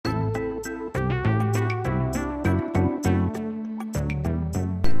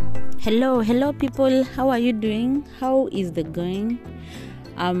Hello people, how are you doing? How is the going?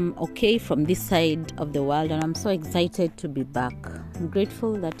 I'm okay from this side of the world and I'm so excited to be back. I'm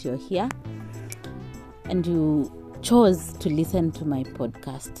grateful that you're here and you chose to listen to my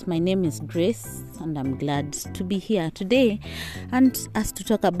podcast. My name is Grace and I'm glad to be here today and us to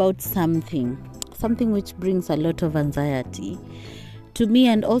talk about something which brings a lot of anxiety to me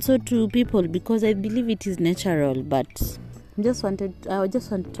and also to people because I believe it is natural, but I just want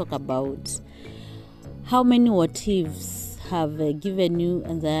to talk about how many what ifs have given you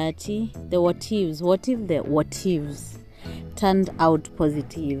anxiety. The what ifs. What if the what ifs turned out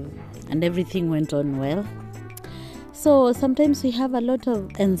positive and everything went on well? So sometimes we have a lot of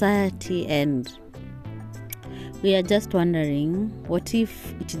anxiety and we are just wondering, what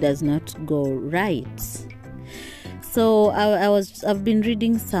if it does not go right? So I've been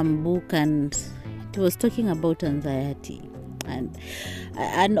reading some book and it was talking about anxiety.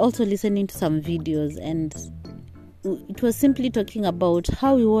 And also listening to some videos, and it was simply talking about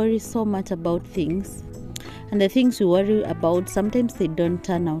how we worry so much about things, and the things we worry about sometimes they don't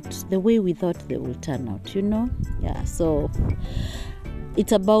turn out the way we thought they will turn out, so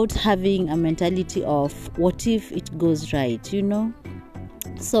it's about having a mentality of what if it goes right.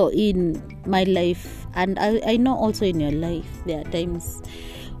 So in my life, and I know also in your life, there are times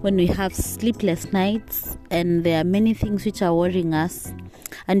when we have sleepless nights and there are many things which are worrying us,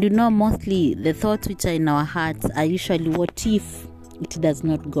 and mostly the thoughts which are in our hearts are usually, what if it does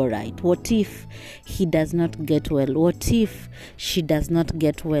not go right? What if he does not get well? What if she does not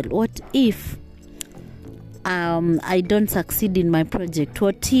get well? What if I don't succeed in my project?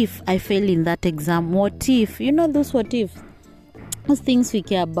 What if I fail in that exam? What if, those what if, those things we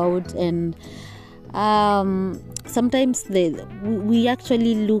care about. And sometimes we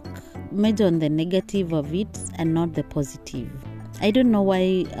actually look major on the negative of it and not the positive. I don't know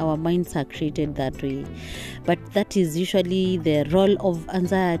why our minds are created that way, but that is usually the role of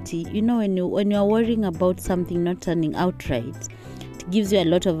anxiety. When you're worrying about something not turning out right, it gives you a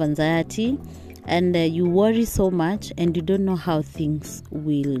lot of anxiety, and you worry so much and you don't know how things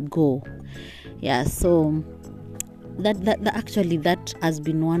will go. So that has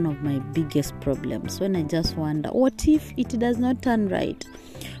been one of my biggest problems, when I just wonder, what if it does not turn right?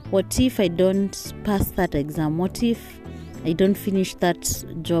 What if I don't pass that exam? What if I don't finish that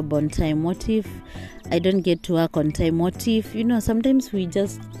job on time? What if I don't get to work on time? What if, sometimes we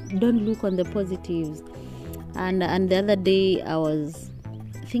just don't look on the positives. And the other day I was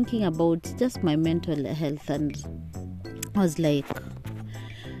thinking about just my mental health, and I was like,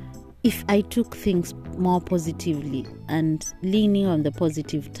 if I took things more positively and leaning on the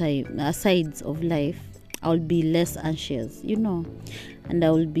positive sides of life, I'll be less anxious, and I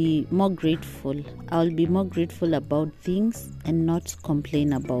will be more grateful. I'll be more grateful about things and not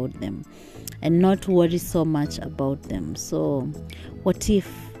complain about them and not worry so much about them. So what if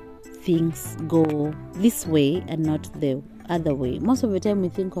things go this way and not the other way? Most of the time we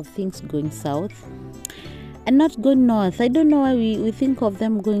think of things going south and not going north. I don't know why we think of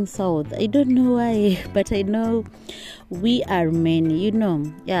them going south. I don't know why, but I know we are many,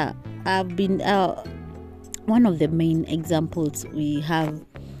 I've been one of the main examples we have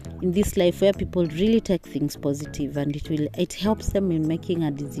in this life where people really take things positive and it helps them in making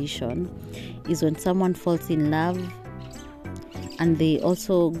a decision is when someone falls in love and they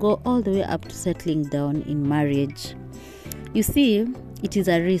also go all the way up to settling down in marriage. You see, it is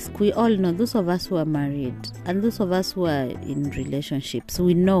a risk. We all know, those of us who are married and those of us who are in relationships,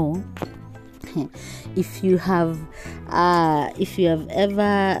 we know if you have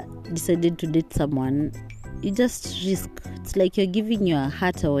ever decided to date someone, you just risk. It's like you're giving your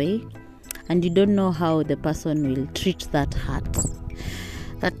heart away and you don't know how the person will treat that heart.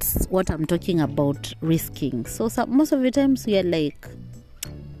 That's what I'm talking about, risking. So most of the times we are like,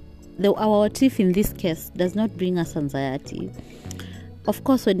 our what if in this case does not bring us anxiety. Of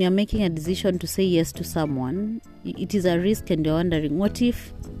course, when you're making a decision to say yes to someone, it is a risk, and you're wondering, what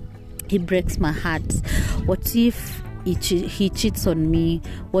if he breaks my heart? What if he cheats on me?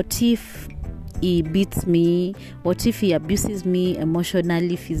 What if he beats me? What if he abuses me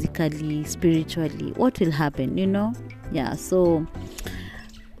emotionally, physically, spiritually? What will happen, So,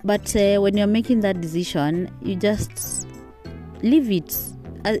 but when you're making that decision, you just leave it.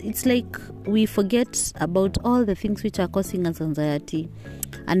 It's like we forget about all the things which are causing us anxiety,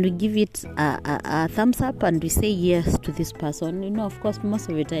 and we give it a thumbs up and we say yes to this person. Of course, most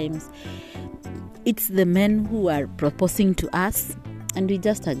of the times it's the men who are proposing to us and we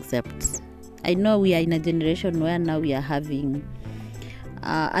just accept. I know we are in a generation where now we are having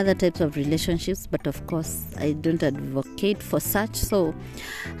other types of relationships, but of course I don't advocate for such. So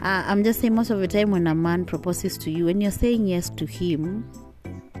I'm just saying, most of the time when a man proposes to you, when you're saying yes to him,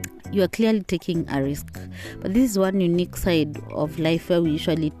 you are clearly taking a risk. But this is one unique side of life where we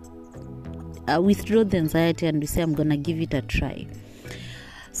usually withdraw the anxiety and we say, I'm gonna give it a try.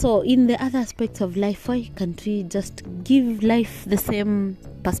 So in the other aspects of life, why can't we just give life the same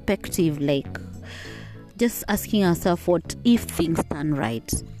perspective, like just asking ourselves, what if things turn right?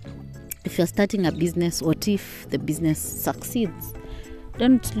 If you're starting a business, what if the business succeeds?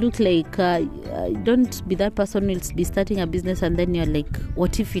 Don't look like don't be that person who will be starting a business and then you're like,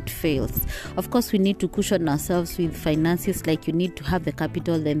 what if it fails? Of course, we need to cushion ourselves with finances, like you need to have the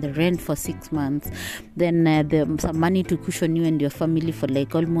capital, then the rent for 6 months, then some money to cushion you and your family for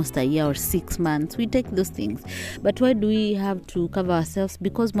like almost a year or 6 months. We take those things. But why do we have to cover ourselves?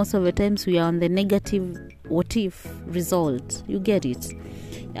 Because most of the times we are on the negative what if result. You get it?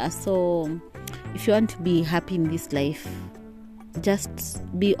 Yeah, so if you want to be happy in this life, just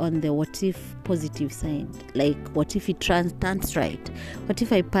be on the what if positive side. Like, what if it turns right? What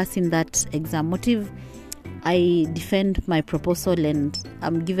if I pass in that exam? What if I defend my proposal and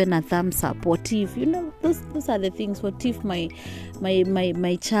I'm given a thumbs up? What if, those are the things. What if my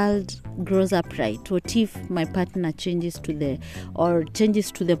child grows up right? What if my partner changes to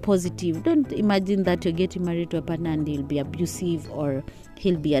the positive? Don't imagine that you're getting married to a partner and he'll be abusive or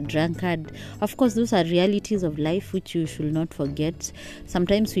he'll be a drunkard. Of course, those are realities of life which you should not forget.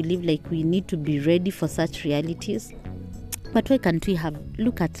 Sometimes we live like we need to be ready for such realities. But why can't we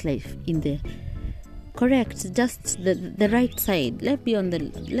look at life in the correct, just the right side? Let's be on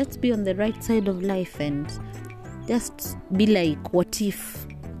the right side of life and just be like, what if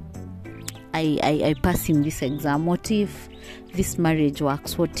I pass in this exam? What if this marriage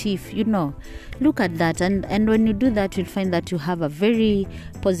works? What if, look at that, and when you do that, you'll find that you have a very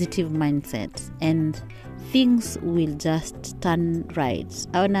positive mindset and things will just turn right.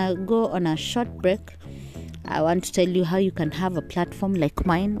 I wanna go on a short break. I want to tell you how you can have a platform like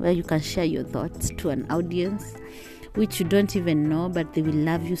mine where you can share your thoughts to an audience which you don't even know, but they will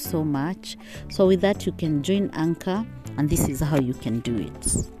love you so much. So with that, you can join Anchor, and this is how you can do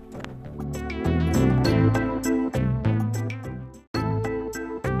it.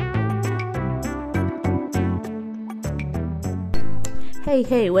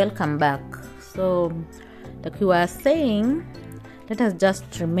 Hey, welcome back. So, like we were saying, let us just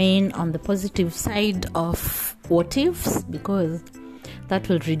remain on the positive side of what ifs, because that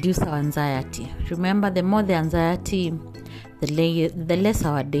will reduce our anxiety. Remember, the more the anxiety, the less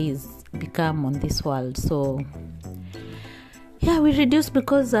our days become on this world. So we reduce,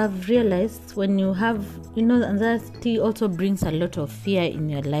 because I've realized when you have, anxiety also brings a lot of fear in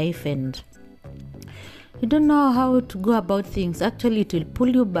your life and you don't know how to go about things. Actually, it will pull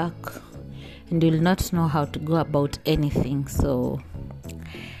you back and you'll not know how to go about anything. So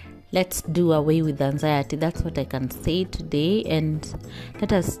let's do away with anxiety. That's what I can say today. And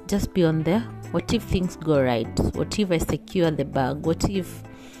let us just be on there. What if things go right? What if I secure the bag? What if,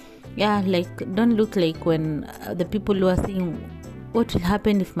 don't look like when the people who are saying, what will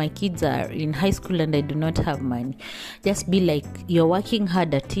happen if my kids are in high school and I do not have money? Just be like, you're working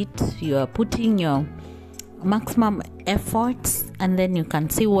hard at it. You are putting your maximum efforts, and then you can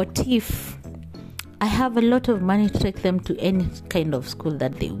say, what if I have a lot of money to take them to any kind of school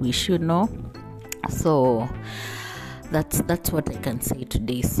that they wish, So that's what I can say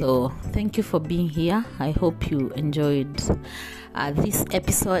today. So thank you for being here. I hope you enjoyed this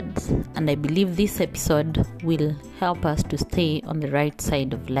episode, and I believe this episode will help us to stay on the right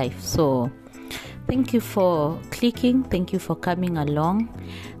side of life. So thank you for clicking. Thank you for coming along.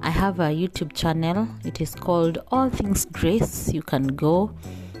 I have a YouTube channel. It is called All Things Grace. You can go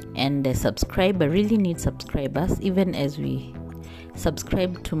and subscribe. I really need subscribers, even as we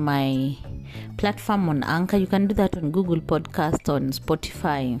subscribe to my platform on Anchor. You can do that on Google Podcast, on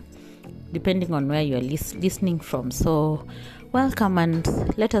Spotify, depending on where you are listening from. So welcome, and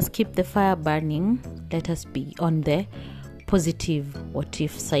let us keep the fire burning. Let us be on the positive what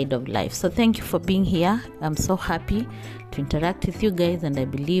if side of life. So thank you for being here. I'm so happy to interact with you guys, and I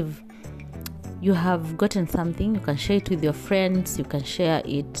believe you have gotten something. You can share it with your friends, you can share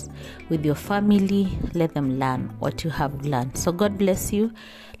it with your family. Let them learn what you have learned. So God bless you.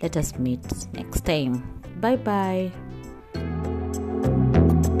 Let us meet next time. Bye bye.